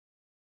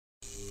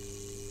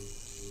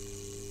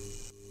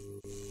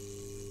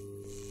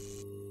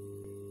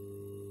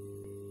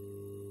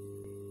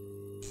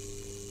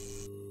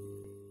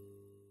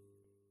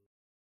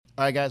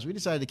All right, guys, we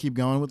decided to keep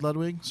going with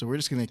Ludwig, so we're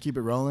just going to keep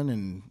it rolling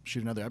and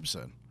shoot another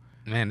episode.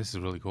 Man, this is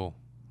really cool.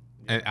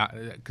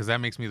 Because that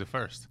makes me the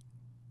first.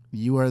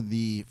 You are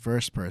the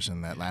first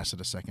person that lasted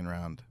a second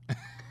round.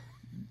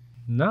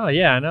 No,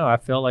 yeah, I know. I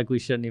felt like we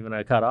shouldn't even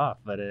have cut off,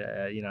 but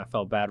I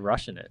felt bad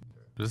rushing it.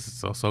 This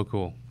is so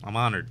cool. I'm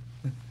honored.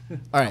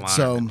 All right,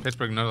 so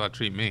Pittsburgh knows how to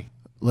treat me.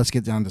 let's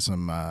get down to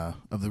some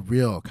of the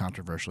real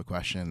controversial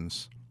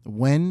questions.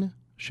 When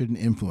should an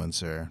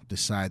influencer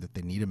decide that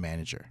they need a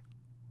manager?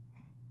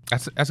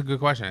 That's a good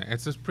question.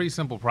 It's a pretty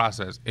simple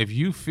process. If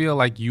you feel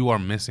like you are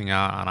missing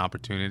out on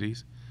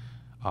opportunities,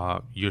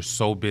 you're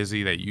so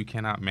busy that you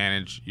cannot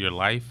manage your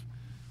life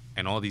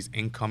and all these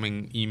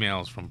incoming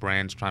emails from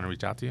brands trying to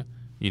reach out to you,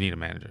 you need a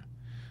manager.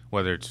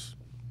 Whether it's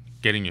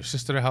getting your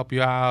sister to help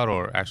you out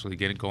or actually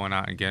going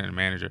out and getting a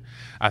manager.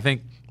 I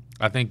think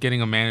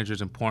getting a manager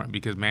is important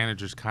because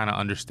managers kind of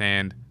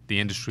understand the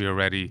industry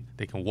already.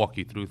 They can walk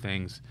you through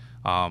things.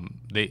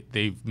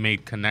 They've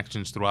made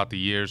connections throughout the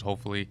years,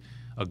 hopefully.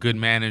 A good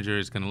manager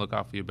is going to look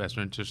out for your best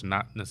interest and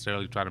not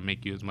necessarily try to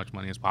make you as much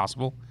money as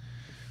possible.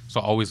 So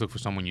always look for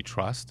someone you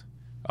trust.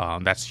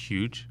 That's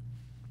huge.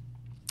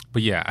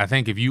 But yeah, I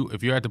think if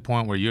you're at the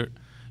point where you're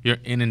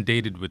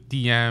inundated with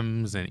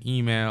DMs and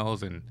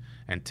emails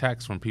and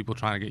texts from people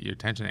trying to get your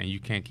attention and you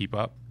can't keep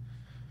up,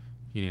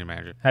 you need a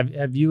manager.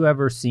 Have you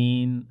ever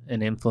seen an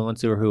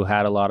influencer who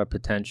had a lot of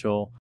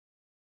potential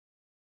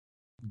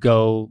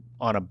go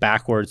on a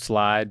backward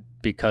slide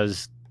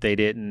because they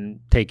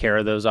didn't take care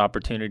of those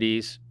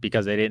opportunities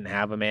because they didn't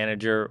have a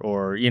manager,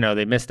 or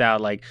they missed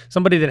out? Like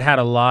somebody that had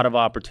a lot of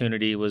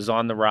opportunity was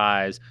on the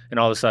rise and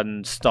all of a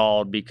sudden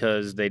stalled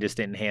because they just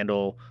didn't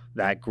handle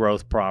that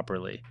growth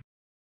properly.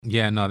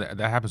 Yeah, no, that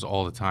happens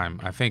all the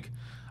time.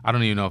 I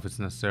don't even know if it's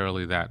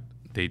necessarily that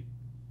they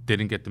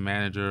didn't get the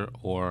manager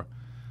or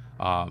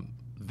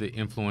the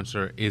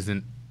influencer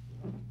isn't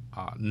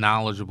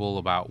knowledgeable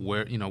about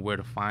where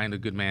to find a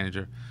good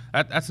manager.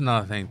 That's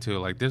another thing too.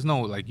 Like there's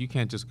no, like, you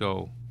can't just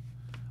go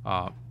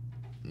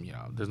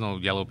there's no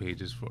yellow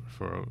pages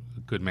for a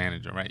good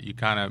manager, right?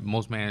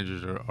 Most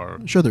managers are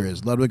Sure there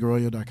is.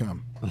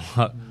 LudwigArroyo.com.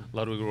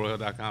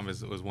 LudwigArroyo.com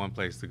is one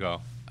place to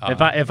go.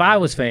 If I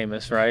was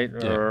famous, right,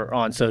 or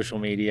on social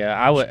media,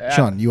 I would.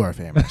 Sean, you are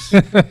famous.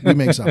 We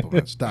make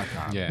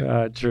supplements.com.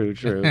 Yeah. True.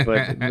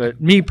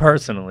 But me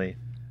personally,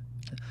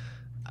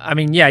 I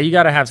mean, yeah, you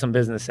got to have some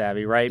business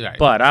savvy, right? Right.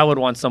 But I would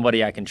want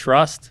somebody I can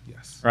trust,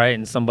 Yes. right,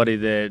 and somebody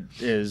that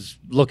is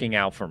looking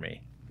out for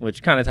me,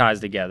 which kind of ties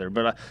together.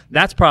 But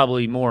that's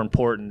probably more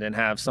important than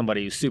have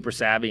somebody who's super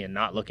savvy and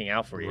not looking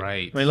out for you.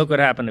 Right. I mean, look what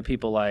happened to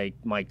people like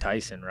Mike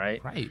Tyson,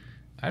 right? Right.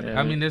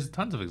 I mean, there's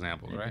tons of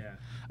examples, right?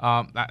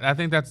 Yeah. I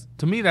think that's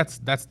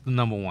the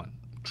number one.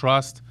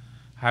 Trust,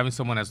 having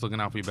someone that's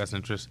looking out for your best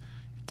interest.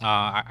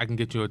 I can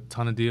get you a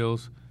ton of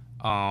deals,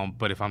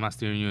 but if I'm not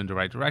steering you in the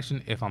right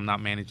direction, if I'm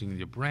not managing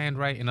your brand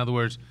right, in other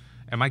words,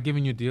 am I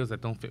giving you deals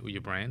that don't fit with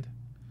your brand?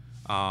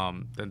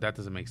 Then that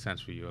doesn't make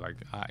sense for you. Like,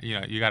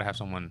 you got to have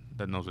someone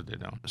that knows what they're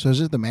doing. So is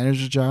it the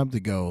manager's job to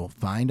go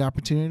find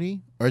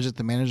opportunity, or is it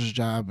the manager's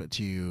job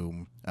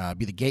to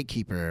be the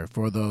gatekeeper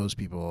for those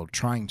people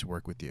trying to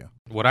work with you?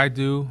 What I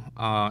do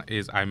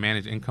is I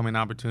manage incoming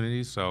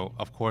opportunities. So,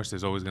 of course,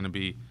 there's always going to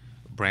be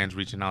brands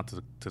reaching out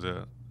to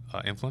the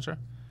influencer.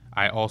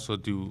 I also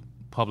do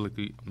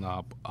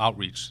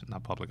outreach,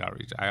 not public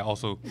outreach. I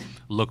also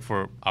look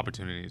for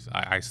opportunities.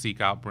 I seek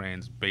out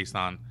brands based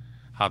on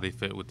how they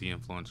fit with the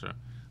influencer.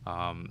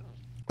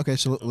 Okay,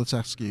 so let's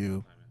ask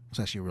you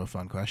a real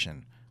fun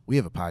question. We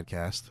have a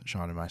podcast,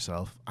 Sean and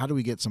myself. How do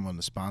we get someone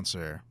to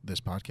sponsor this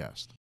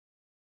podcast?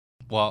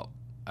 Well,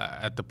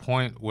 at the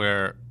point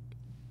where,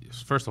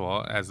 first of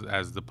all, as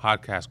the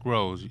podcast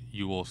grows,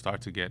 you will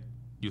start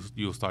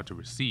to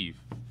receive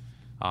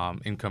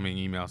incoming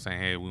emails saying,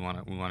 "Hey, we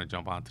want to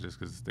jump onto this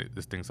because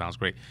this thing sounds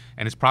great,"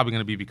 and it's probably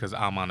going to be because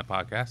I'm on the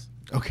podcast.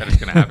 Okay, that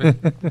it's going to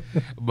happen.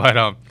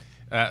 But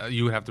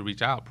you would have to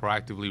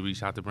proactively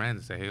reach out to brands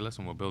and say, "Hey,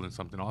 listen, we're building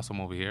something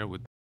awesome over here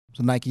with."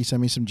 So Nike,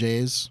 send me some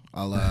J's.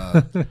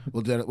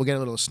 We'll get a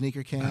little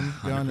sneaker cam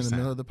going in the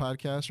middle of the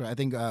podcast. Right? I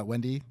think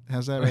Wendy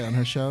has that right on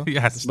her show.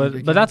 Yes,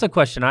 but that's a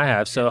question I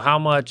have. So how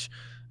much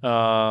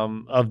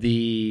of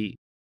the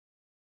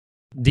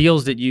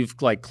deals that you've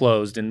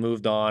closed and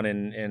moved on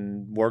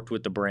and worked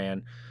with the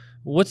brand,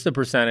 what's the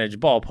percentage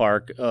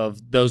ballpark of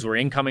those were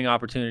incoming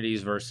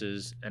opportunities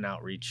versus an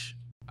outreach?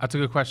 That's a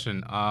good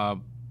question.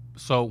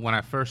 So when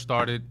I first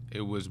started,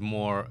 it was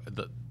more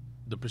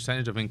the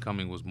percentage of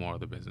incoming was more of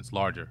the business, a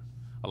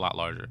lot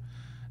larger.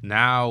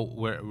 Now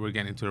we're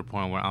getting to the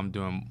point where I'm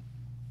doing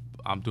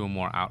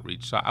more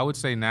outreach. So I would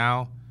say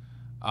now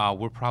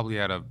we're probably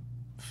at a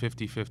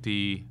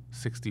 50-50,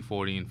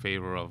 60-40 in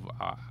favor of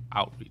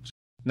outreach.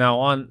 Now,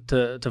 on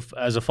to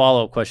as a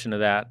follow-up question to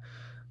that,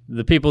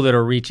 the people that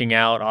are reaching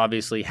out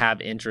obviously have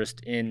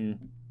interest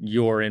in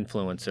your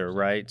influencer,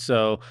 right?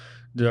 So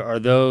there are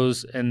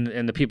those, and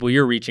the people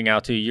you're reaching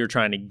out to, you're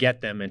trying to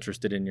get them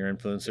interested in your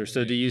influencer.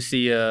 So do you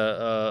see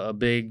a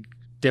big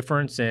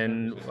difference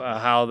in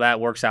how that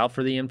works out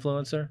for the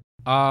influencer?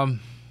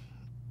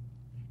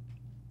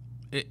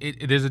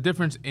 there's a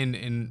difference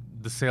in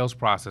the sales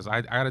process.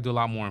 I got to do a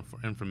lot more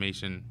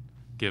information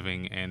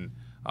giving, and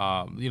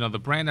the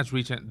brand that's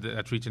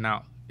reaching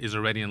out is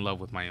already in love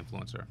with my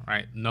influencer,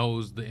 right?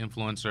 Knows the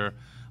influencer,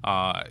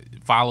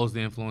 follows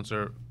the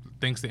influencer,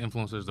 thinks the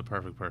influencer is the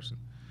perfect person.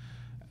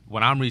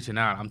 When I'm reaching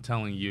out, I'm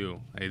telling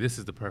you, hey, this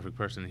is the perfect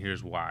person.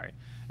 Here's why.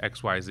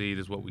 X, Y, Z.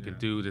 This is what we can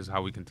do. This is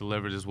how we can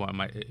deliver. This is what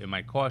it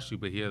might cost you,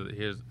 but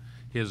here's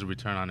a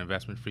return on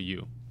investment for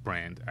you,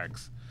 brand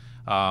X.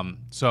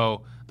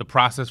 So the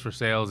process for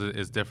sales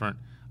is different.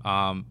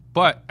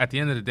 But at the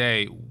end of the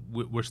day,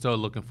 we're still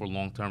looking for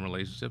long-term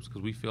relationships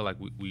because we feel like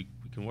we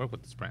can work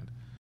with this brand.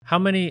 How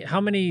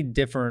many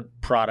different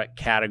product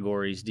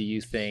categories do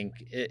you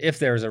think, if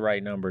there's a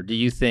right number, do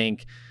you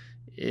think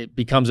it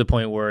becomes a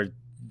point where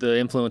the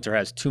influencer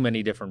has too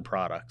many different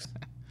products?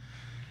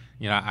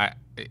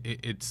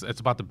 It's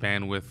about the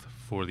bandwidth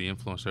for the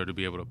influencer to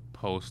be able to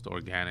post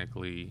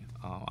organically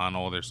on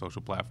all their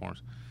social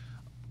platforms.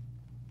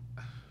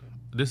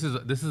 This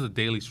is a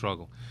daily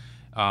struggle,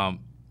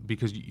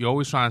 because you're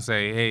always trying to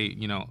say, hey,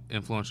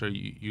 influencer,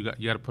 you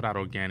got to put out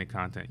organic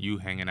content. You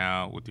hanging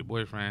out with your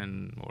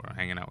boyfriend or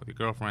hanging out with your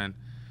girlfriend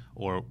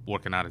or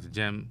working out at the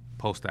gym,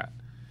 post that.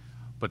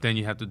 But then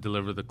you have to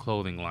deliver the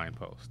clothing line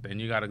post. Then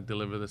you got to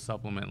deliver the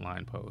supplement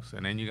line post,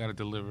 and then you got to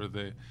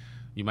deliver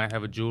you might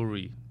have a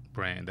jewelry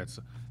brand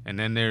and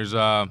then there's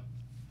over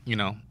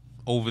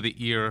the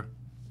ear,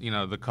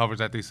 the covers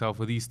that they sell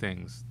for these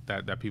things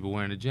that people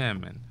wear in the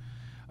gym, and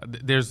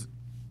there's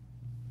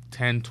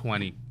 10,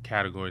 20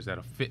 categories that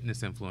a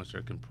fitness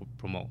influencer can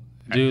promote.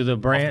 Do the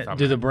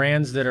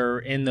brands that are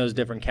in those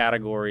different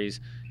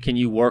categories, can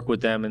you work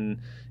with them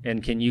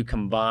and can you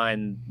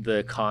combine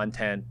the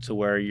content to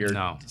where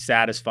you're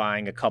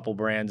satisfying a couple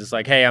brands? It's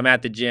like, hey, I'm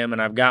at the gym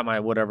and I've got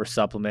my whatever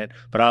supplement,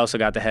 but I also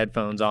got the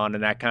headphones on,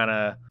 and that kind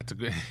of. That's a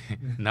good.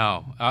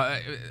 No,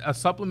 a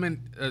supplement.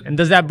 And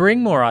does that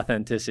bring more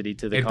authenticity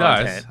to the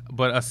content? It does,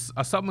 but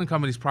a supplement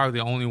company is probably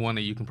the only one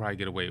that you can probably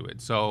get away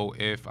with. So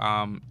if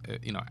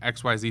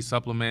XYZ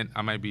supplement,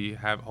 I might be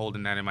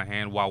holding that in my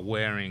hand while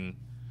wearing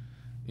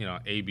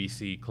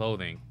ABC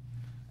clothing,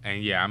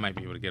 and I might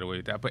be able to get away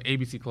with that, but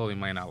ABC clothing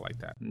might not like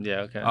that.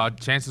 Yeah, okay.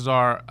 Chances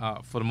are,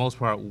 for the most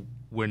part,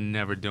 we're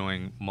never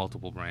doing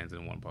multiple brands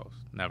in one post,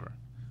 never,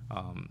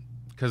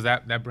 because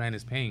that brand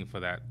is paying for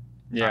that,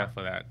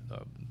 for that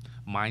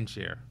mind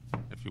share,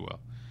 if you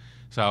will.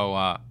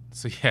 So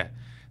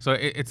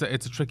it's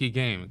a tricky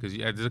game because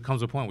there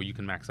comes a point where you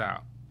can max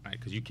out, right?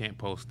 Because you can't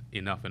post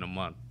enough in a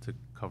month to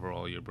cover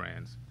all your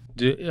brands.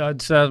 So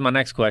that's my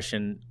next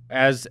question.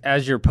 As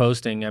you're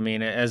posting, I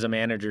mean, as a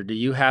manager, do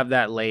you have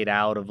that laid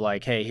out of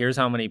like, hey, here's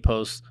how many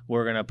posts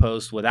we're going to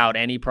post without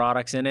any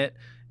products in it,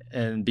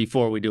 and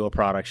before we do a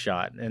product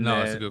shot? And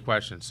that's a good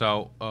question.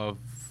 So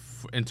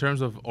in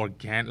terms of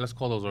organic, let's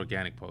call those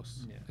organic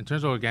posts. Yeah. In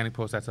terms of organic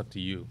posts, that's up to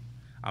you.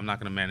 I'm not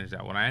going to manage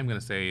that. What I am going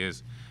to say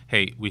is,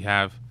 hey, we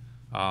have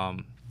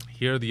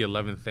here are the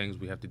 11 things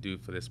we have to do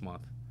for this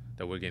month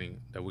that we're getting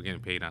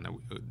paid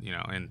on,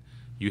 and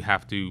you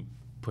have to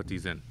put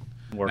these in.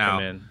 Work them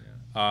in.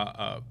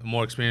 A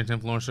more experienced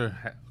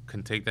influencer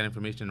can take that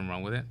information and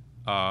run with it.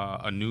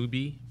 A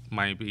newbie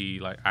might be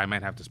like, I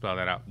might have to spell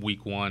that out.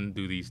 Week 1,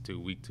 do these 2.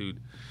 Week 2.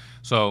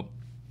 So,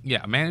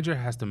 a manager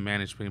has to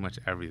manage pretty much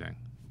everything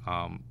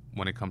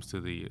when it comes to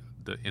the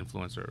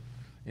influencer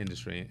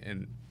industry.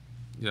 And,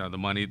 the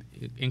money,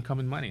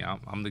 incoming money.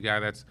 I'm the guy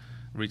that's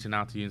reaching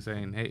out to you and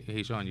saying,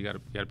 hey, Sean, you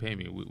gotta pay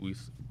me.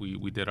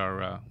 We did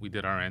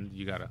our end.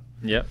 You gotta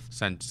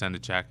send a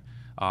check.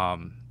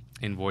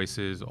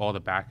 Invoices, all the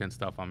back end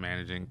stuff I'm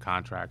managing,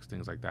 contracts,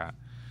 things like that.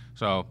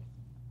 So,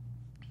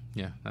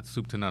 that's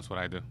soup to nuts what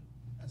I do.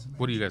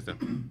 What do you guys do?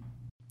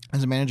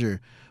 As a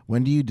manager,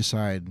 when do you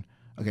decide,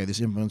 okay,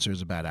 this influencer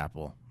is a bad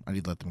apple, I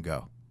need to let them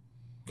go?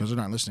 Because they're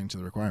not listening to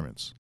the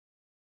requirements.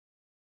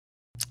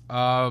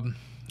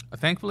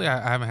 Thankfully,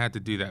 I haven't had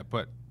to do that,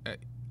 but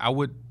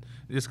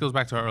this goes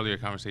back to our earlier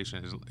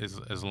conversation,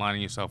 is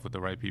aligning yourself with the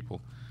right people.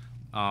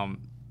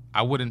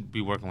 I wouldn't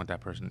be working with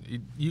that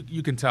person.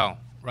 You can tell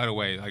right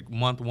away, like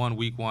month 1,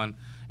 week 1,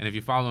 and if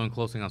you're following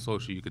closely on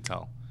social, you could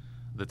tell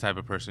the type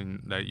of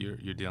person that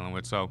you're dealing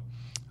with. So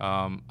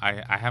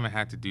I haven't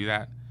had to do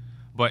that,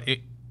 but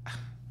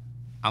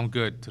I'm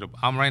good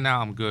right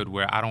now. I'm good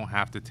where I don't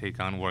have to take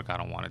on work I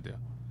don't want to do.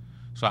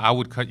 So I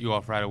would cut you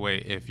off right away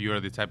if you're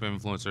the type of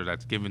influencer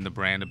that's giving the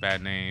brand a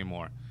bad name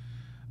or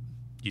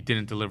you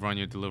didn't deliver on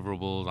your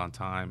deliverables on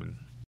time.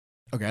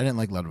 Okay, I didn't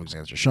like Ludwig's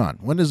answer. Sean,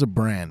 when does a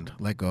brand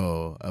let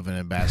go of an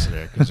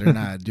ambassador because they're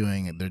not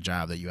doing their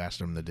job that you asked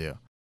them to do?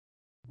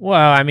 Well,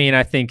 I mean,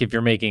 I think if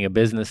you're making a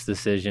business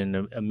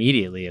decision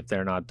immediately, if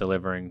they're not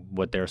delivering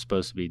what they're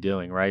supposed to be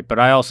doing, right? But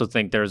I also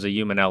think there's a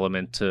human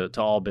element to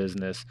all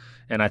business.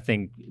 And I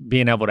think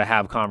being able to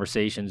have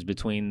conversations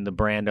between the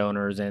brand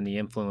owners and the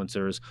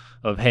influencers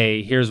of,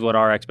 hey, here's what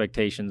our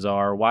expectations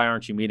are. Why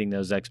aren't you meeting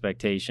those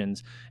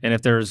expectations? And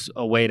if there's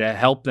a way to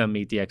help them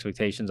meet the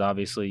expectations,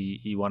 obviously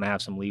you want to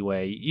have some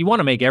leeway. You want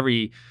to make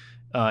every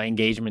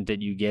engagement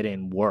that you get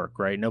in work,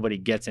 right? Nobody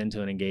gets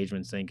into an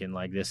engagement thinking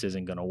like this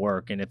isn't going to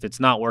work. And if it's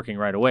not working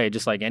right away,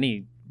 just like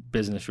any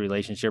business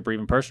relationship or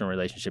even personal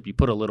relationship, you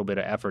put a little bit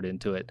of effort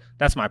into it.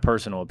 That's my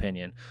personal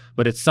opinion.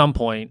 But at some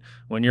point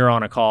when you're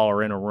on a call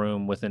or in a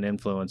room with an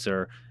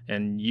influencer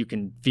and you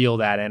can feel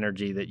that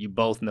energy that you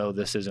both know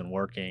this isn't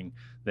working,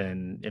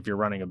 then if you're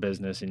running a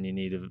business and you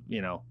need to,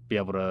 be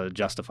able to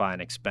justify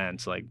an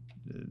expense, like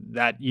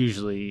that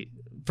usually,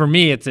 for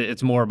me,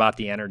 it's more about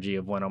the energy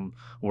of when I'm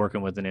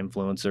working with an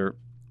influencer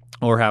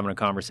or having a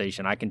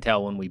conversation. I can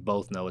tell when we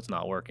both know it's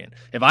not working.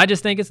 If I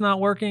just think it's not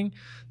working,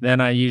 then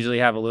I usually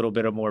have a little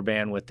bit of more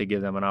bandwidth to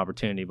give them an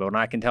opportunity. But when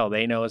I can tell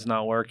they know it's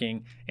not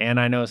working and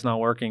I know it's not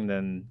working,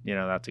 then,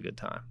 that's a good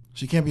time.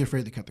 So you can't be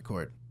afraid to cut the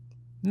cord.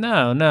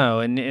 No.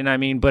 And I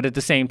mean, but at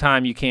the same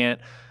time, you can't,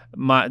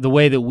 the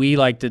way that we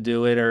like to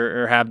do it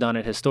or have done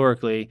it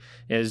historically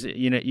is,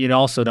 you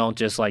also don't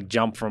just like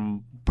jump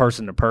from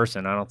person to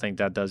person. I don't think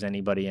that does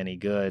anybody any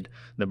good.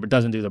 It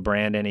doesn't do the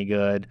brand any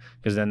good,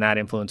 because then that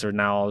influencer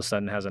now all of a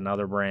sudden has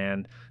another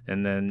brand,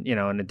 and then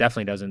and it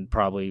definitely doesn't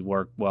probably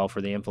work well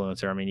for the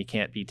influencer. I mean, you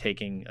can't be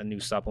taking a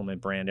new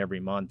supplement brand every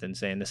month and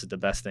saying this is the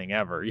best thing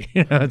ever.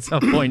 At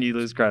some point you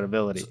lose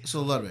credibility.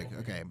 So Ludwig,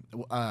 okay,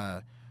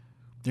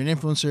 you're an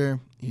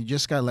influencer. You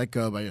just got let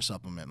go by your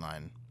supplement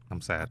line.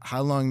 I'm sad.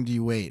 How long do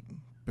you wait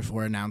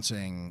before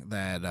announcing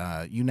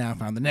that you now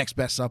found the next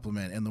best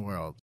supplement in the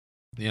world?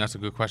 That's a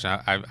good question.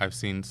 I've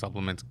seen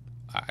supplements.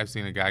 I've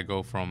seen a guy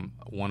go from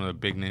one of the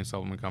big name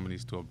supplement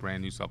companies to a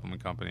brand new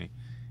supplement company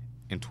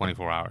in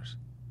 24 hours.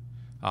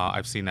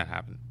 I've seen that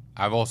happen.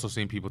 I've also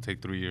seen people take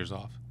 3 years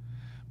off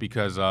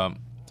because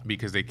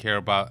they care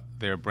about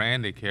their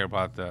brand. They care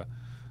about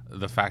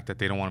the fact that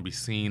they don't want to be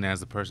seen as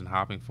the person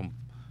hopping from,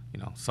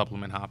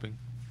 supplement hopping.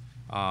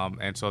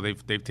 And so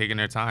they've taken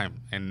their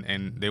time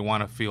and they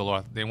want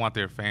to they want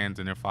their fans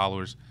and their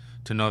followers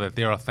to know that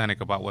they're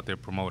authentic about what they're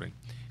promoting.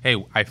 Hey,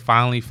 I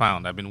finally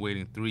found. I've been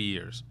waiting 3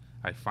 years.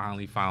 I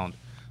finally found.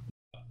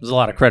 There's a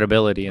lot of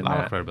credibility in that. A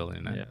lot of credibility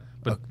in that. Yeah.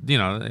 But,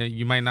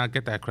 you might not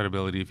get that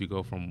credibility if you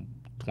go from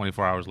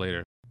 24 hours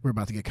later. We're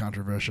about to get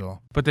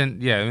controversial. But then,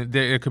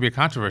 there could be a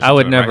controversy. I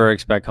would never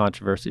expect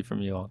controversy from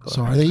you, Uncle.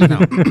 So are they even?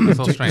 It's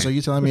so strange. So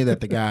you telling me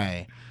that the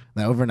guy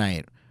that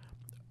overnight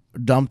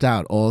dumped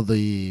out all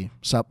the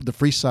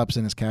free subs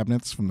in his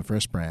cabinets from the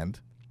first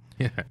brand,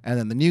 yeah, and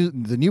then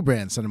the new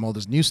brand sent him all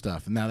this new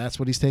stuff, and now that's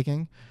what he's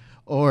taking?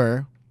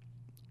 Or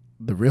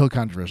the real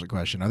controversial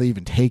question, are they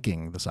even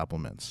taking the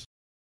supplements?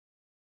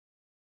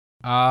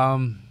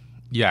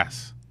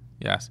 Yes.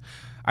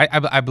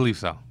 I believe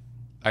so.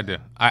 I do.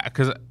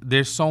 Because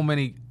there's so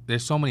many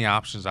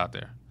options out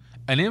there.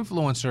 An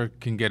influencer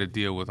can get a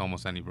deal with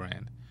almost any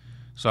brand.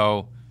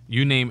 So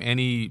you name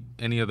any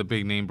of the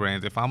big name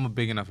brands. If I'm a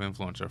big enough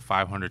influencer,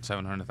 500,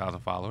 700,000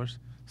 followers,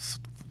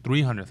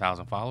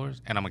 300,000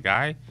 followers, and I'm a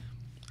guy,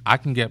 I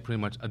can get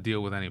pretty much a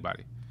deal with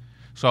anybody.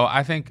 So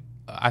I think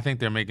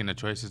they're making the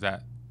choices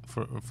that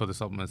for the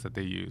supplements that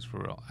they use, for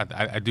real.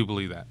 I do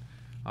believe that.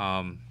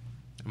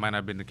 It might not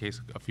have been the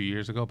case a few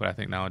years ago, but I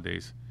think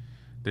nowadays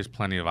there's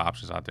plenty of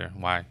options out there.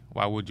 Why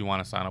would you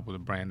want to sign up with a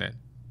brand that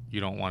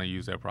you don't want to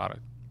use their product?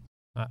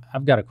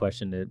 I've got a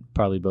question that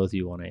probably both of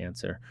you want to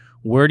answer.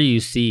 Where do you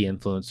see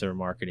influencer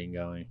marketing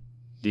going?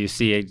 Do you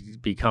see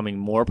it becoming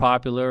more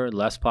popular,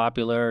 less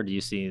popular? Do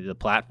you see the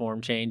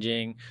platform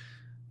changing?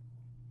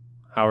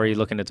 How are you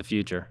looking at the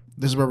future?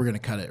 This is where we're going to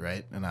cut it,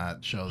 right? And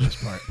not show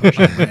this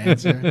portion of my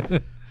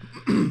answer.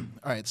 All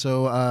right,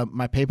 so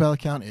my PayPal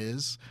account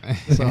is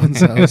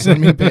so-and-so.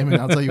 Send me a payment.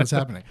 I'll tell you what's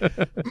happening.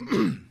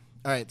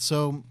 All right,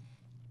 so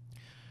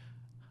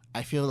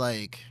I feel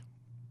like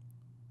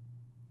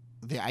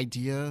the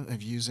idea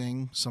of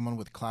using someone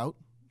with clout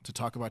to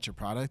talk about your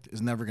product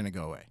is never going to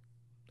go away,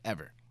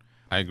 ever.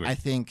 I agree. I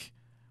think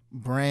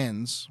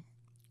brands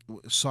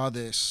saw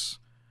this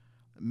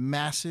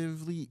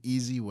massively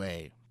easy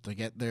way to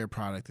get their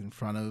product in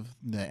front of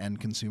the end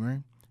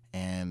consumer,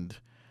 and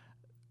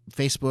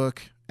Facebook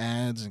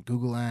ads and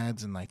Google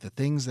ads and like the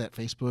things that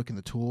Facebook and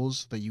the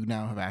tools that you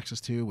now have access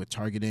to with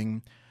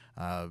targeting,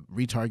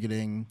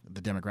 retargeting,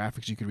 the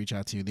demographics you could reach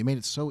out to, they made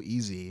it so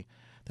easy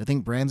that I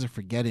think brands are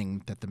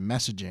forgetting that the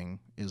messaging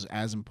is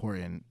as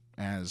important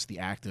as the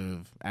act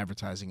of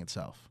advertising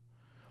itself.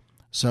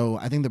 So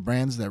I think the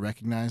brands that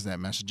recognize that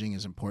messaging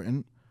is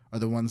important are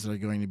the ones that are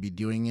going to be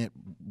doing it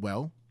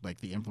well,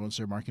 like the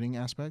influencer marketing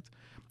aspect.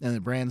 And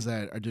the brands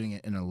that are doing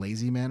it in a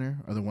lazy manner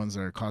are the ones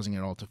that are causing it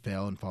all to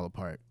fail and fall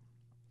apart.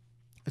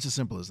 It's as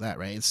simple as that,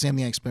 right? It's the same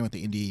thing I explained with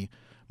the indie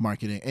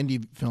marketing,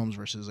 indie films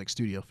versus like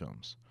studio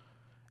films.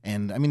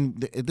 And I mean,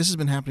 this has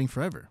been happening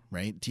forever,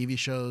 right? TV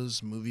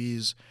shows,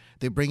 movies,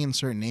 they bring in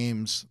certain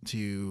names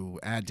to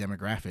add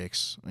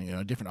demographics,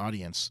 a different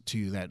audience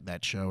to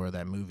that show or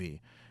that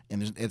movie.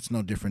 And it's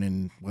no different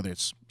in whether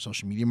it's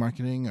social media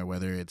marketing or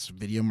whether it's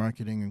video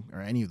marketing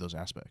or any of those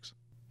aspects.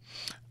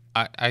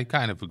 I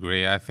kind of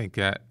agree. I think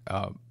that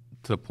to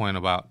the point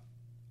about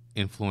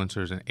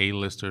influencers and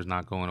A-listers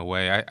not going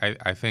away,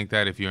 I think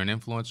that if you're an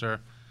influencer,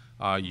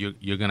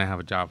 you're going to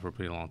have a job for a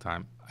pretty long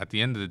time. At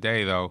the end of the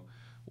day, though,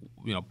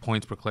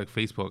 points per click,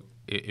 Facebook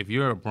if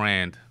you're a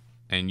brand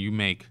and you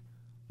make,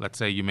 let's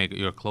say you make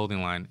your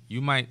clothing line,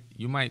 you might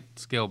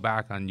scale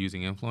back on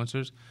using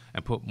influencers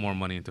and put more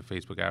money into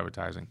Facebook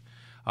advertising.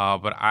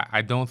 But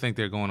I don't think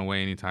they're going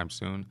away anytime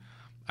soon.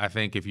 I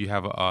think if you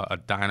have a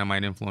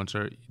dynamite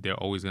influencer, they're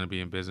always going to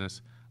be in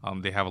business.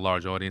 They have a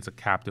large audience, a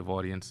captive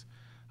audience.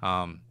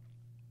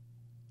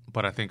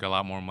 But I think a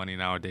lot more money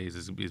nowadays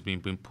is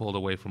being pulled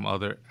away from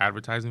other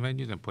advertising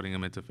venues and putting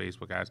them into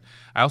Facebook ads.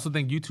 I also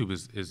think YouTube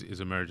has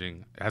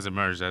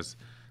emerged as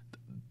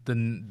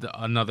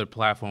another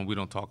platform we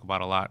don't talk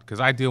about a lot, because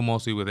I deal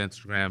mostly with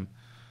Instagram,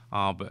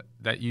 but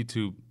that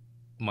YouTube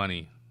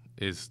money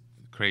is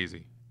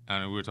crazy.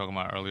 And we were talking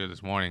about earlier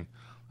this morning.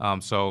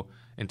 So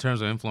in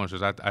terms of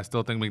influencers, I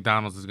still think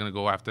McDonald's is going to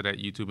go after that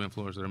YouTube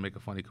influencer and make a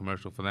funny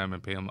commercial for them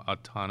and pay them a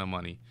ton of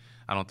money.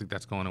 I don't think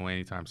that's going away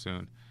anytime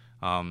soon.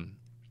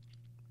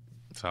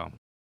 So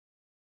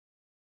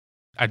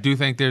I do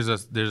think there's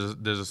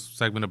a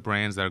segment of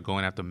brands that are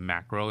going after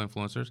macro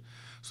influencers.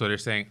 So they're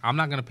saying, I'm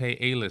not going to pay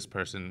A-list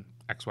person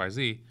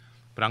XYZ,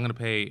 but I'm going to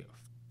pay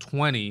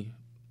 20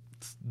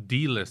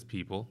 D-list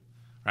people,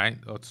 right,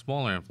 or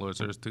smaller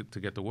influencers to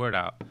get the word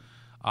out.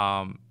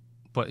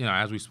 But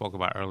as we spoke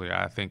about earlier,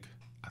 I think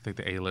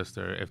the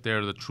A-lister, if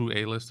they're the true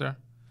A-lister,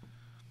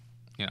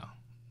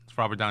 it's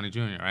Robert Downey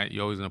Jr., right?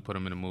 You're always going to put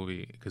him in a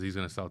movie because he's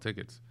going to sell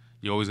tickets.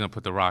 You're always going to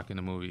put The Rock in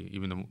a movie,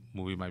 even the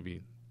movie might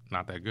be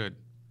not that good,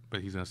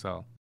 but he's going to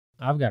sell.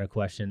 I've got a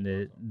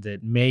question that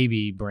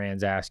maybe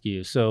brands ask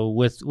you. So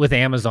with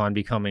Amazon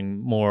becoming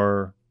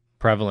more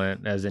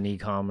prevalent as an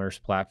e-commerce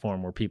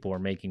platform where people are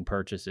making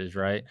purchases,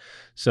 right?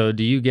 So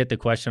do you get the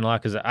question a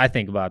lot? Because I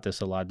think about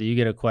this a lot. Do you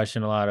get a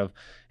question a lot of,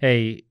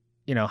 hey,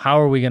 how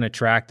are we going to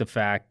track the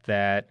fact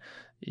that,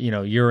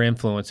 your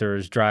influencer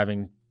is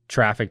driving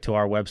traffic to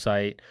our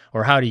website?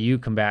 Or how do you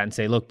combat and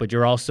say, look, but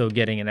you're also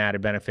getting an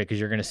added benefit because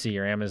you're going to see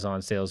your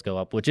Amazon sales go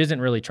up, which isn't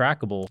really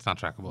trackable. It's not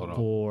trackable at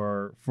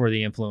all for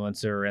the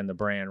influencer and the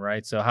brand,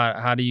 right? So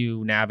how do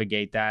you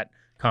navigate that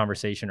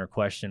conversation or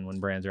question when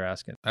brands are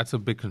asking? That's a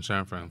big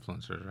concern for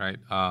influencers, right?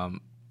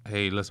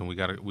 Hey, listen, we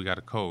got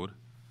a code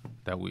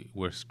that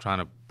we're trying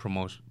to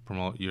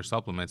promote your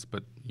supplements,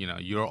 but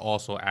you're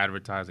also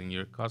advertising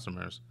your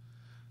customers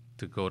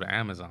to go to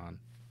Amazon,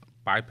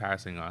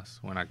 bypassing us.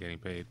 We're not getting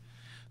paid.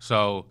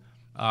 So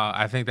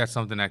I think that's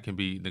something that can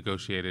be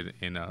negotiated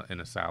in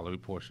a salary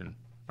portion.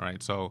 All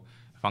right. So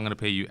if I'm going to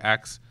pay you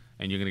X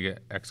and you're going to get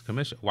X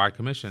commission, Y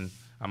commission,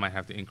 I might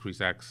have to increase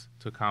X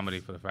to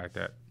accommodate for the fact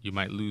that you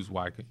might lose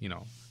Y,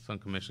 some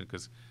commission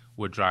because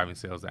we're driving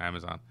sales to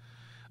Amazon.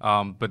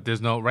 But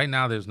right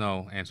now there's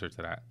no answer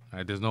to that.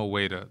 Right? There's no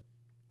way to.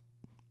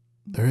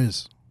 There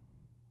is.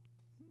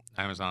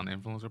 Amazon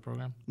influencer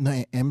program?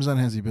 No, Amazon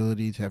has the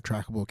ability to have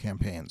trackable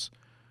campaigns.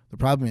 The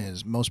problem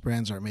is most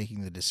brands are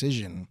making the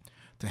decision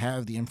to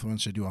have the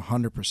influencer do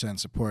 100%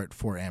 support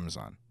for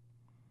Amazon.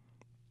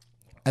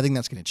 I think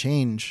that's going to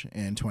change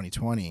in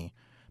 2020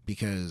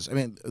 because,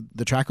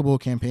 the trackable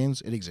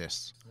campaigns, it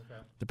exists.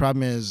 Okay. The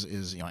problem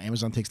is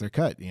Amazon takes their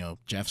cut.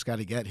 Jeff's got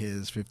to get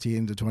his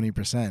 15 to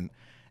 20%.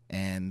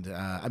 And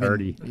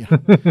 30.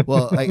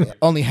 Well,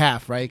 only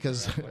half, right?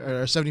 Because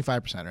or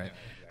 75%, right?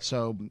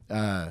 So,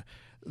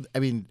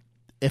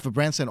 if a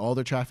brand sent all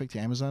their traffic to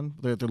Amazon,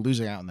 they're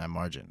losing out on that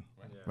margin,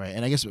 right?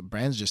 And I guess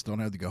brands just don't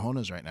have the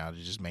cojones right now to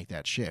just make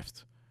that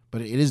shift.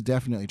 But it is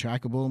definitely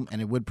trackable,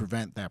 and it would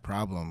prevent that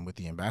problem with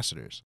the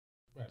ambassadors.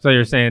 So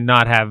you're saying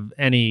not have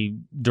any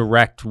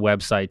direct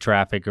website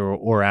traffic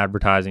or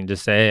advertising,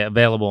 just say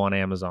available on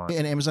Amazon.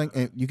 And Amazon,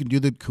 you can do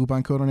the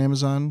coupon code on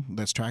Amazon.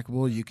 That's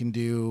trackable. You can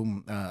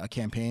do a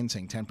campaign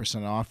saying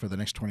 10% off for the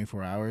next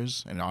 24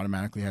 hours, and it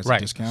automatically has a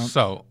discount.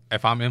 So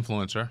if I'm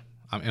influencer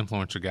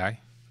guy,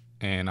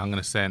 and I'm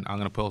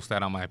gonna post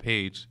that on my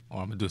page,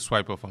 or I'm gonna do a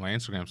swipe up on my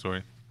Instagram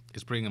story.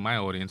 It's bringing my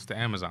audience to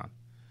Amazon,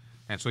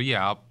 and so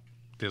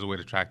there's a way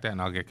to track that,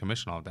 and I'll get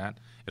commission off that.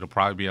 It'll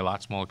probably be a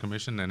lot smaller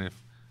commission than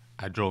if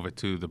I drove it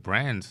to the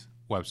brand's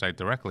website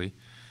directly.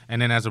 And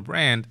then as a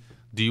brand,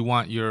 do you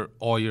want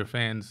all your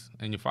fans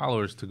and your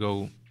followers to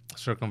go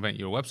circumvent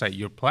your website,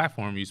 your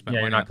platform you spend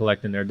money on? You're not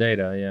collecting their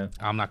data, yeah.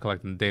 I'm not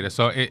collecting the data.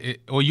 So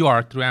you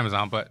are through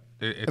Amazon, but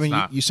it's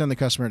not. You send the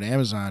customer to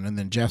Amazon, and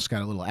then Jeff's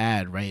got a little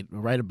ad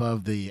right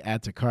above the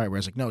add to cart where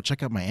it's like, no,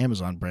 check out my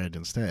Amazon brand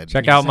instead.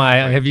 Check out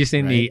have you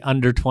seen the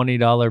under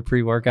 $20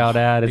 pre-workort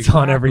ad? It's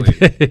on every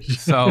page.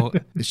 So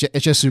it's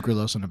just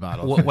sucrose in a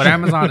bottle. What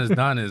Amazon has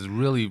done is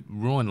really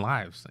ruin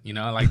lives.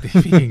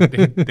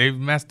 They've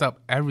messed up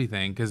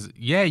everything. Because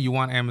you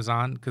want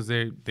Amazon because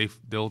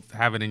they'll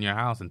have it in your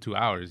house in 2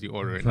 hours. You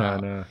order it now,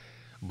 no.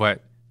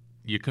 But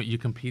you're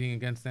competing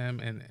against them,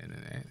 and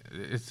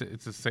it's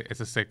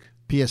a sick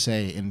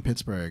PSA in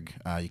Pittsburgh.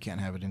 You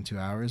can't have it in 2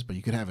 hours, but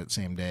you could have it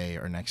same day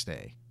or next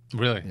day.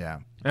 Really? Yeah.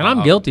 And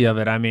I'm guilty of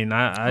it.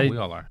 We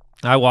all are.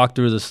 I walk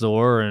through the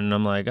store and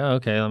I'm like, oh,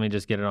 okay, let me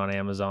just get it on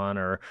Amazon.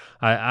 Or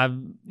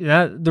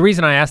the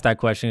reason I asked that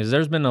question is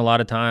there's been a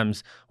lot of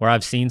times where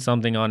I've seen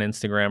something on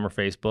Instagram or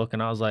Facebook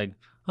and I was like,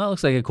 oh, it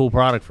looks like a cool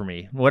product for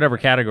me, whatever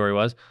category it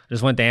was.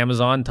 Just went to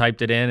Amazon,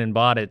 typed it in, and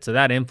bought it. So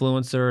that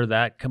influencer,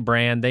 that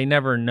brand, they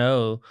never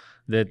know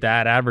that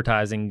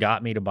advertising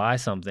got me to buy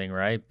something,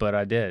 right? But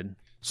I did.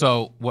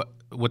 So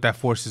what that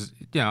forces,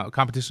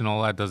 competition,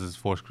 all that does is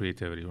force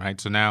creativity, right?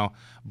 So now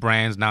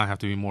brands now have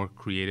to be more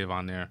creative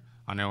on their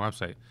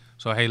website.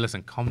 So hey,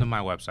 listen, come to my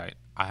website.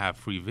 I have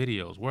free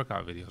videos,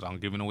 workout videos. I'm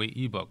giving away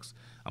ebooks.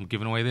 I'm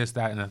giving away this,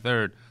 that, and the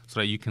third, so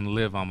that you can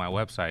live on my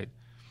website.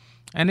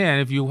 And then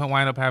if you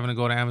wind up having to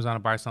go to Amazon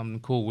and buy something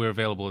cool, we're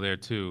available there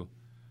too.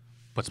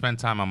 But spend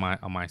time on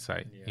my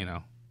site.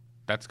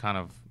 That's kind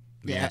of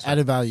the answer.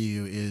 Added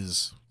value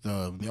is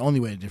the only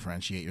way to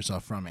differentiate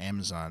yourself from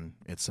Amazon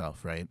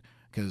itself, right?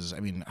 Because, I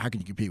mean, how can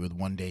you compete with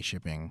 1 day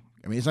shipping?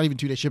 I mean, it's not even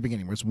 2 day shipping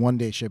anymore. It's 1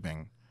 day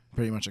shipping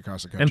pretty much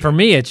across the country. And for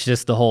me, it's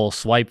just the whole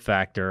swipe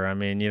factor. I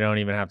mean, you don't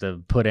even have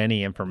to put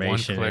any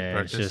information in.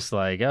 Purchase. It's just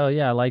like, oh,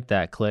 yeah, I like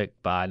that. Click,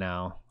 buy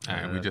now. All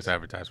right, we just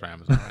advertise for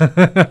Amazon.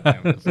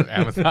 Right?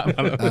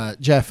 Amazon.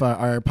 Jeff,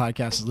 our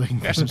podcast is looking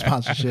for some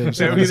sponsorships.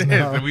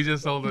 So we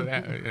just sold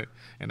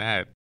an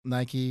ad.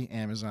 Nike,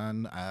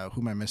 Amazon,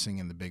 who am I missing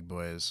in the big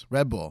boys?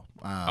 Red Bull.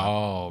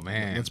 Oh,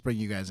 man. Let's bring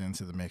you guys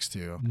into the mix,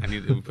 too.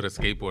 We put a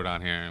skateboard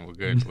on here, and we're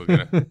good. We're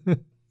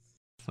good.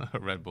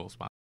 Red Bull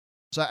sponsor.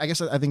 So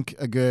I think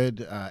a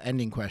good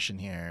ending question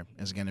here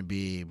is going to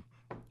be,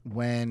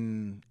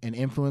 when an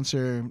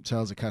influencer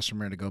tells a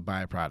customer to go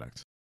buy a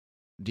product,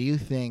 do you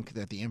think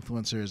that the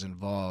influencer is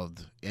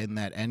involved in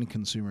that end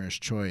consumer's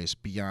choice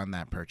beyond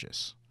that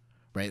purchase?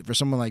 Right? For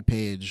someone like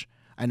Paige,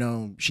 I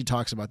know she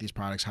talks about these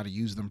products, how to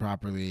use them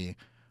properly,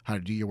 how to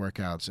do your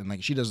workouts, and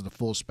like she does the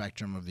full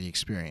spectrum of the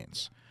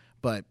experience.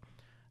 But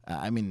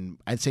I mean,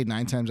 I'd say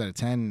 9 times out of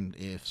 10,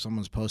 if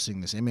someone's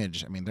posting this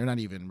image, I mean, they're not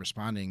even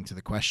responding to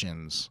the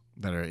questions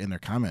that are in their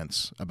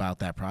comments about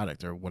that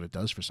product or what it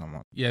does for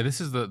someone. Yeah,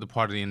 this is the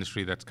part of the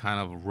industry that's kind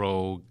of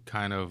rogue,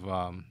 kind of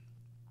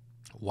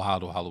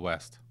wild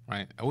west,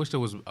 right? I wish there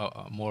was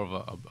more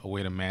of a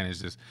way to manage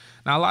this.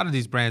 Now, a lot of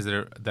these brands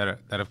that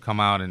have come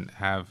out and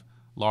have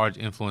large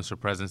influencer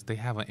presence, they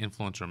have an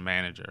influencer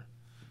manager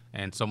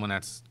and someone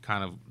that's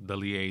kind of the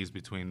liaise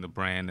between the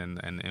brand and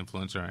the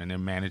influencer, and they're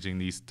managing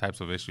these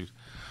types of issues.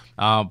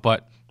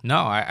 But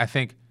no, I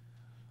think,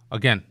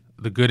 again,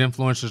 the good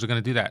influencers are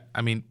going to do that.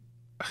 I mean,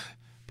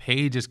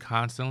 Paige is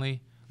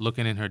constantly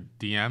looking in her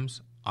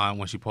DMs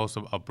when she posts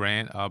a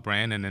brand,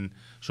 and then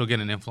she'll get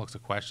an influx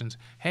of questions.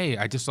 Hey,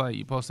 I just saw that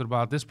you posted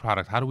about this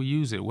product. How do we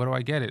use it? Where do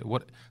I get it?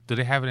 What do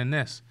they have it in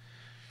this?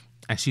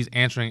 And she's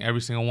answering every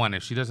single one.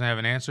 If she doesn't have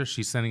an answer,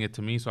 she's sending it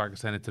to me so I can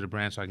send it to the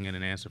brand so I can get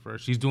an answer for her.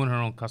 She's doing her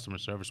own customer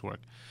service work.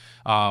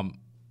 And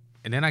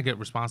then I get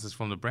responses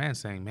from the brand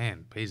saying,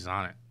 man, Paige is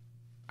on it.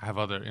 I have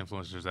other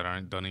influencers that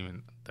don't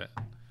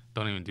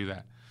even do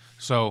that.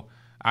 So,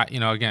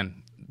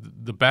 again,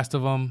 the best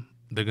of them,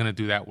 they're going to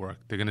do that work.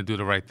 They're going to do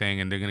the right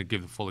thing, and they're going to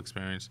give the full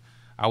experience.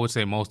 I would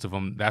say most of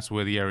them, that's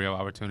where the area of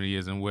opportunity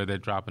is and where they're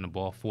dropping the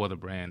ball for the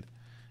brand,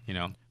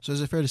 So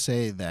is it fair to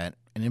say that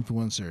an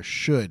influencer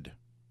should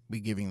be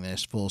giving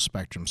this full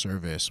spectrum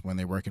service when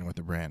they're working with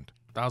the brand?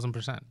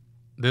 1,000%.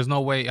 There's no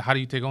way. How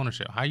do you take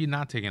ownership? How are you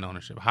not taking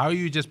ownership? How are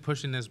you just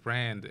pushing this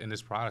brand and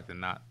this product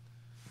and not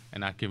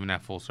giving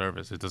that full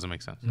service? It doesn't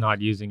make sense. Not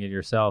using it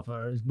yourself,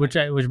 which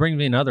brings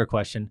me another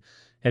question.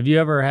 Have you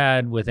ever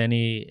had with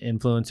any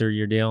influencer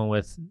you're dealing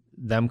with,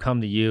 them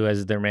come to you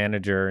as their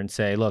manager and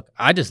say, look,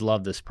 I just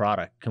love this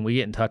product. Can we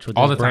get in touch with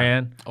this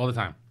brand? All the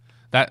time.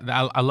 That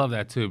I love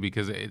that too,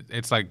 because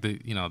it's like the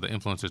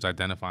influencers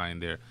identifying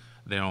their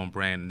own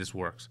brand, and this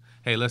works.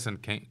 Hey, listen,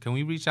 can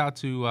we reach out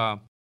to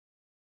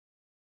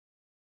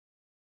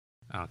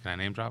can I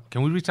name drop?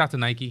 Can we reach out to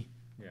Nike?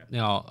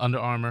 Yeah. Under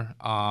Armour.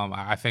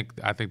 I think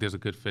there's a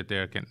good fit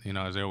there.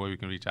 Is there a way we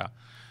can reach out?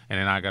 And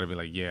then I got to be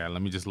like, yeah,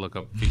 let me just look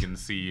up the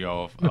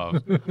CEO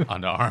of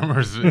Under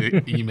Armour's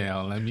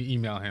email. Let me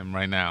email him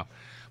right now.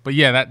 But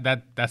yeah,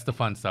 that's the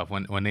fun stuff.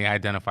 When they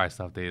identify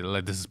stuff, they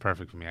like, this is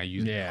perfect for me. I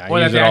use it. Yeah,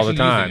 I use it all the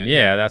time.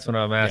 Yeah, that's what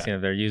I'm asking. Yeah.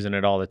 If they're using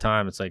it all the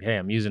time, it's like, hey,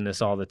 I'm using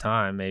this all the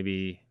time.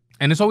 Maybe.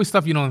 And it's always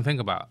stuff you don't think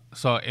about.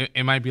 So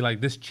it might be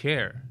like this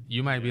chair.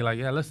 You might be like,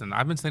 yeah, listen,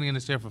 I've been sitting in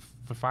this chair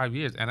for 5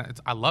 years,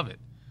 and I love it.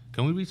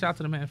 Can we reach out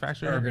to the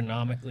manufacturer?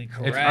 Ergonomically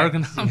correct. It's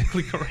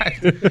ergonomically correct.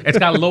 It's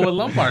got lower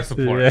lumbar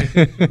support.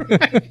 Yeah.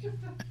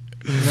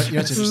 What's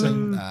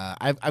interesting?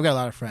 I've got a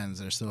lot of friends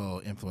that are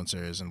still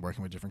influencers and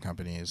working with different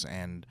companies,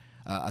 and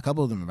a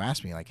couple of them have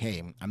asked me, like,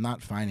 hey, I'm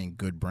not finding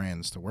good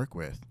brands to work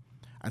with.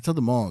 I tell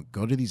them all,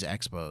 go to these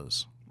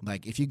expos.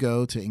 Like, if you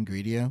go to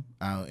Ingredia,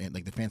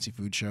 like the fancy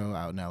food show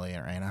out in LA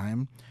or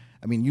Anaheim,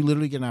 I mean, you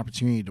literally get an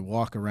opportunity to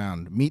walk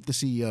around, meet the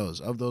CEOs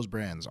of those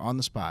brands on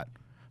the spot,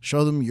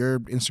 show them your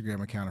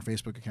Instagram account or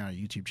Facebook account or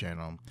YouTube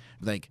channel.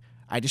 Like,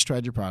 I just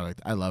tried your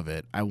product. I love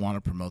it. I want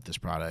to promote this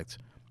product.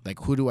 Like,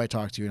 who do I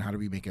talk to, and how do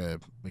we make a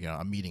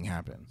meeting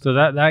happen? So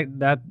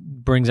that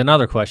brings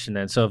another question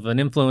then. So if an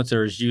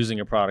influencer is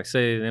using a product,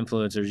 say an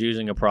influencer is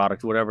using a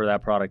product, whatever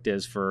that product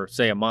is, for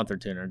say a month or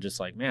two, and they're just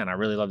like, man, I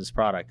really love this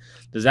product.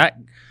 Does that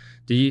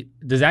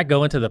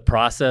go into the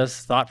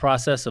thought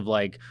process of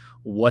like,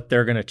 what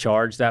they're going to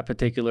charge that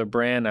particular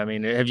brand? I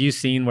mean, have you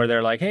seen where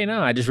they're like, hey,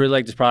 no, I just really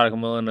like this product.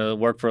 I'm willing to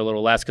work for a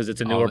little less because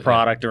it's a newer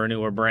product or a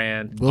newer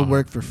brand. We'll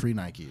work for free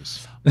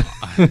Nikes.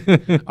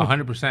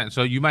 100%.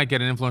 So you might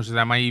get an influencer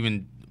that might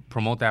even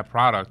promote that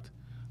product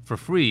for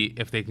free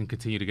if they can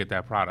continue to get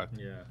that product.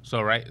 Yeah.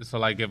 So, right. So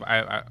like if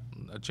a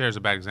chair is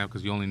a bad example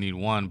because you only need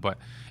one, but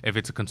if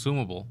it's a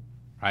consumable,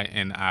 right,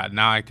 and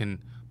now I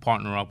can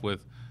partner up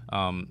with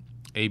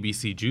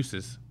ABC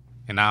Juices,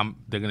 and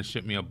they're gonna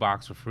ship me a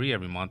box for free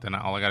every month, and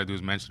all I gotta do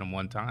is mention them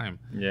one time.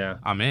 Yeah.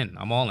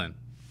 I'm all in.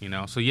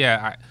 So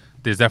yeah,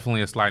 there's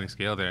definitely a sliding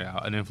scale there.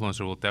 An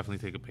influencer will definitely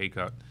take a pay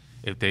cut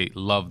if they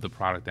love the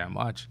product that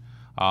much.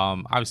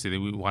 Obviously,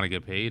 we want to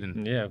get paid,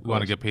 and we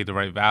want to get paid the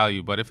right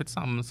value. But if it's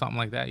something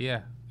like that,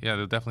 yeah,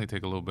 they'll definitely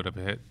take a little bit of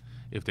a hit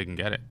if they can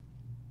get it.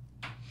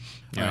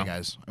 All right,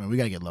 guys. I mean, we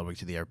got to get Ludwig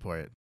to the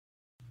airport.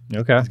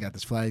 Okay. He's got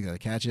this flag. Got to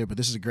catch it. But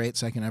this is a great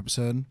second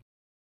episode,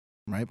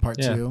 right? Part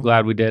 2.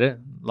 Glad we did it.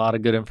 A lot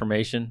of good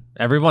information.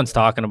 Everyone's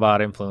talking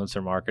about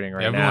influencer marketing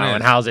right Everyone now is.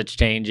 and how's it's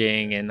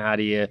changing and how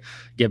do you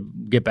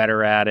get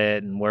better at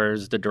it and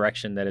where's the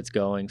direction that it's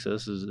going. So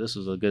this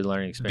was a good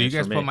learning Do you experience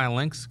guys for me. put my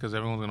links? Because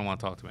everyone's going to want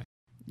to talk to me.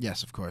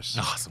 Yes, of course.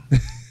 Awesome.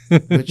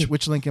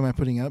 Which link am I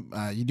putting up?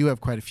 You do have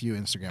quite a few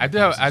Instagram. I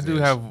do accounts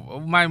have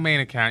my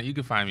main account. You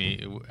can find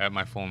me at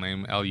my full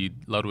name,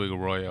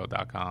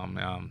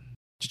 ludwigarroyo.com.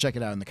 Just check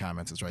it out in the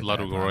comments. It's right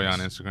Ludwig there. I Arroyo on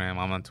promise. Instagram.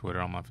 I'm on Twitter.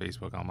 I'm on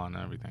Facebook. I'm on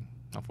everything,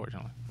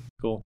 unfortunately.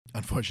 Cool.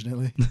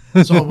 Unfortunately,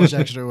 so much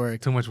extra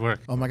work. Too much work.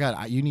 Oh my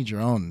God, you need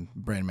your own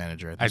brand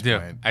manager at I this do.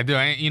 point. I do.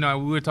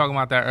 We were talking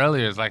about that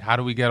earlier. It's like, how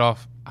do we get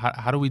off?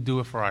 How do we do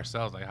it for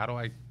ourselves? Like, how do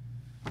I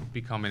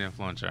become an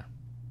influencer?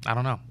 I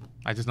don't know.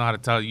 I just know how to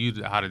tell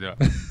you how to do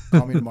it.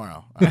 Call me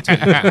tomorrow. I'll tell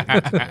you what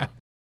to do.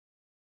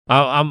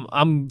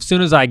 I'm as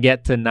soon as I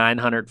get to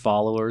 900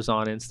 followers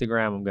on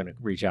Instagram, I'm gonna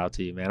reach out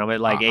to you, man. I'm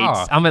at like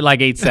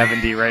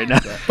 870 right now.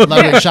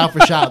 Ludwig, shout for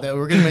shout.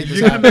 We're gonna make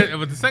this happen.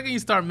 But the second you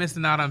start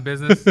missing out on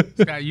business,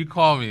 Scott, you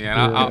call me and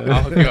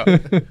I'll hook you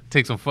up.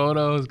 Take some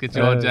photos, get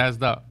you all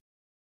jazzed up.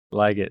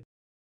 Like it.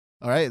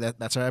 All right,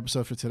 that's our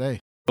episode for today.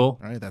 Cool.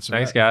 All right, that's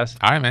Thanks, guys.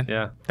 All right, man.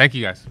 Yeah. Thank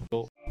you, guys.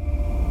 Cool.